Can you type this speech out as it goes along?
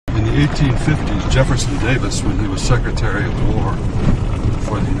the 1850s, Jefferson Davis, when he was Secretary of War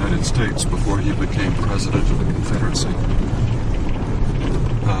for the United States before he became President of the Confederacy,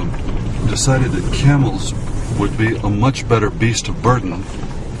 decided that camels would be a much better beast of burden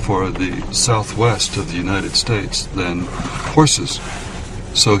for the southwest of the United States than horses.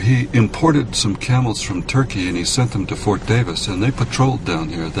 So he imported some camels from Turkey and he sent them to Fort Davis, and they patrolled down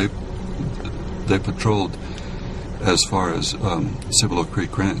here. They patrolled as far as Cibolo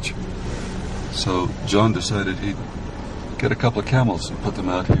Creek Ranch. So John decided he'd get a couple of camels and put them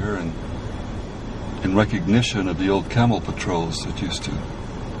out here, and in recognition of the old camel patrols that used to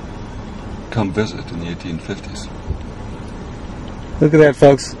come visit in the 1850s. Look at that,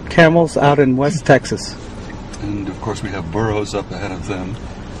 folks. Camels out in West Texas. And of course we have burros up ahead of them.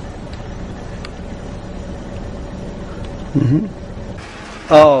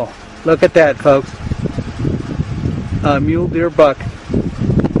 Oh, look at that, folks. A mule deer buck.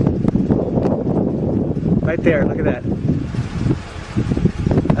 Right there, look at that.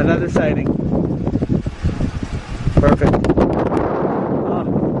 Another sighting. Perfect. Oh,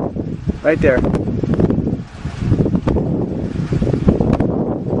 right there.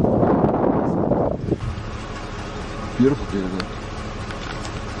 Beautiful deer there.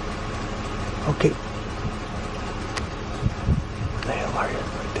 Okay. Where the hell are you?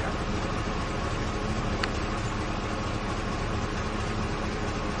 Right there.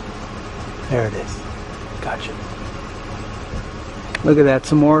 There it is. Gotcha. Look at that.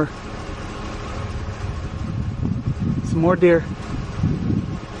 Some more deer.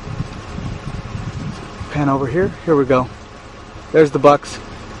 Pan over here. Here we go. There's the bucks.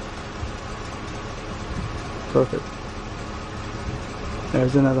 Perfect.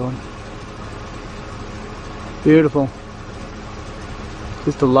 There's another one. Beautiful.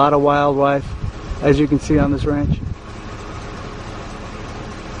 Just a lot of wildlife, as you can see on this ranch.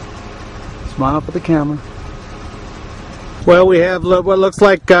 Smile for the camera. Well, we have what looks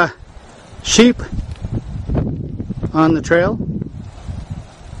like sheep on the trail.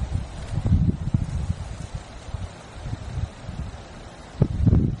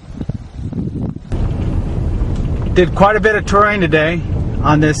 Did quite a bit of touring today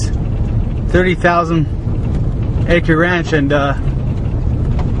on this 30,000 acre ranch, and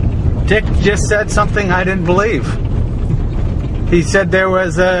Dick just said something I didn't believe. He said there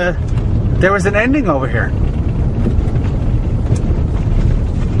was an ending over here.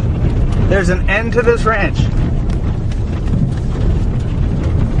 There's an end to this ranch.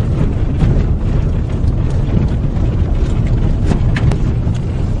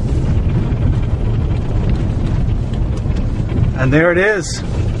 And there it is.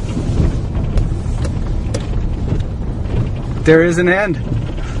 There is an end.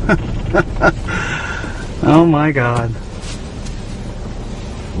 Oh my God.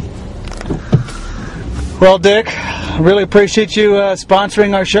 Well, Dick, I really appreciate you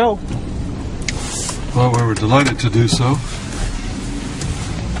sponsoring our show. Well, we were delighted to do so.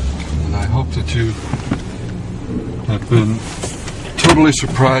 And I hope that you have been totally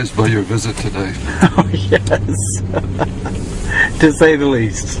surprised by your visit today. Oh, yes. To say the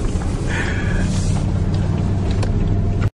least.